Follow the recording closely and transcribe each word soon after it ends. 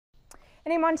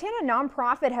And a Montana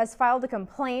nonprofit has filed a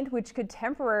complaint which could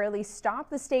temporarily stop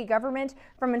the state government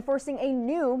from enforcing a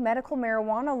new medical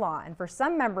marijuana law. And for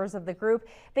some members of the group,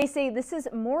 they say this is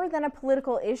more than a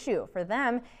political issue. For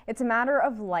them, it's a matter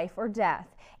of life or death.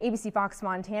 ABC Fox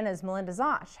Montana's Melinda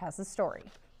Zosh has the story.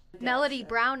 Melody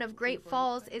Brown of Great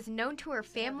Falls is known to her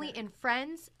family and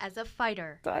friends as a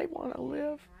fighter. I want to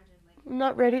live. I'm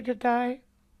not ready to die.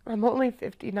 I'm only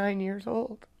 59 years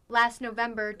old. Last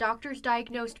November, doctors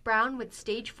diagnosed Brown with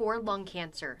stage 4 lung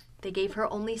cancer. They gave her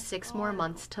only 6 more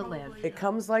months to live. It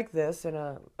comes like this in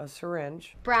a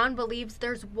syringe. Brown believes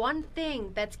there's one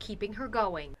thing that's keeping her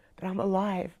going. But I'm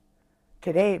alive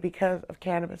today because of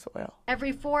cannabis oil.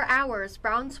 Every 4 hours,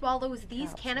 Brown swallows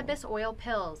these cannabis oil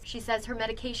pills. She says her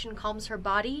medication calms her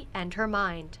body and her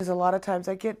mind. Because a lot of times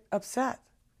I get upset.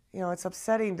 You know, it's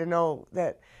upsetting to know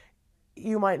that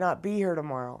you might not be here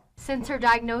tomorrow. Since her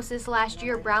diagnosis last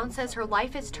year, Brown says her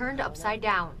life is turned upside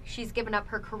down. She's given up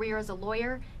her career as a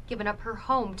lawyer, given up her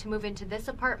home to move into this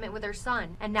apartment with her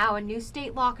son, and now a new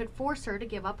state law could force her to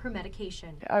give up her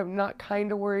medication. I'm not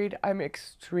kind of worried. I'm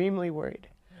extremely worried.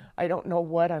 I don't know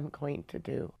what I'm going to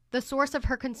do. The source of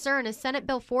her concern is Senate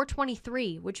Bill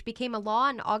 423, which became a law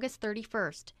on August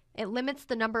 31st. It limits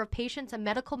the number of patients a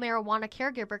medical marijuana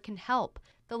caregiver can help.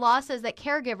 The law says that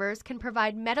caregivers can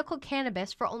provide medical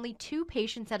cannabis for only 2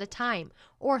 patients at a time,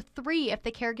 or 3 if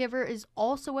the caregiver is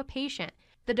also a patient.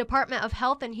 The Department of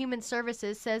Health and Human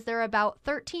Services says there are about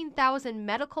 13,000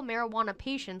 medical marijuana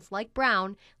patients like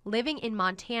Brown living in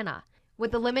Montana.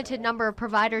 With the limited number of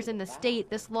providers in the state,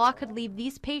 this law could leave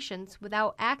these patients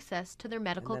without access to their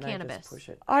medical cannabis.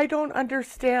 I don't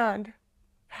understand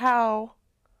how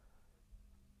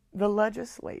the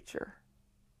legislature,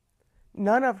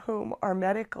 none of whom are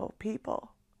medical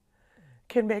people,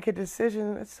 can make a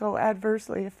decision that so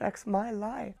adversely affects my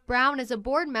life. Brown is a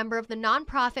board member of the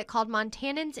nonprofit called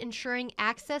Montanans Ensuring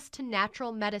Access to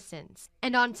Natural Medicines.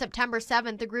 And on September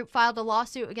 7th, the group filed a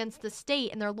lawsuit against the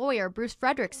state, and their lawyer, Bruce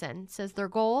Fredrickson, says their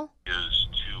goal is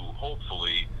to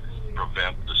hopefully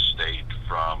prevent the state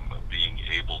from being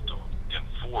able to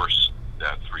enforce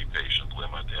that 3-patient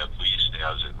limit, at least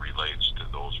as it relates to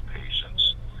those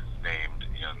patients named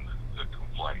in the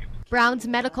complaint. Brown's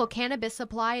medical cannabis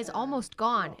supply is almost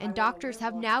gone, and doctors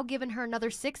have now given her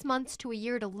another 6 months to a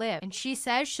year to live, and she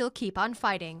says she'll keep on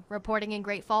fighting. Reporting in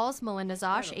Great Falls, Melinda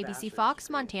Zosh, ABC Fox,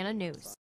 Montana News.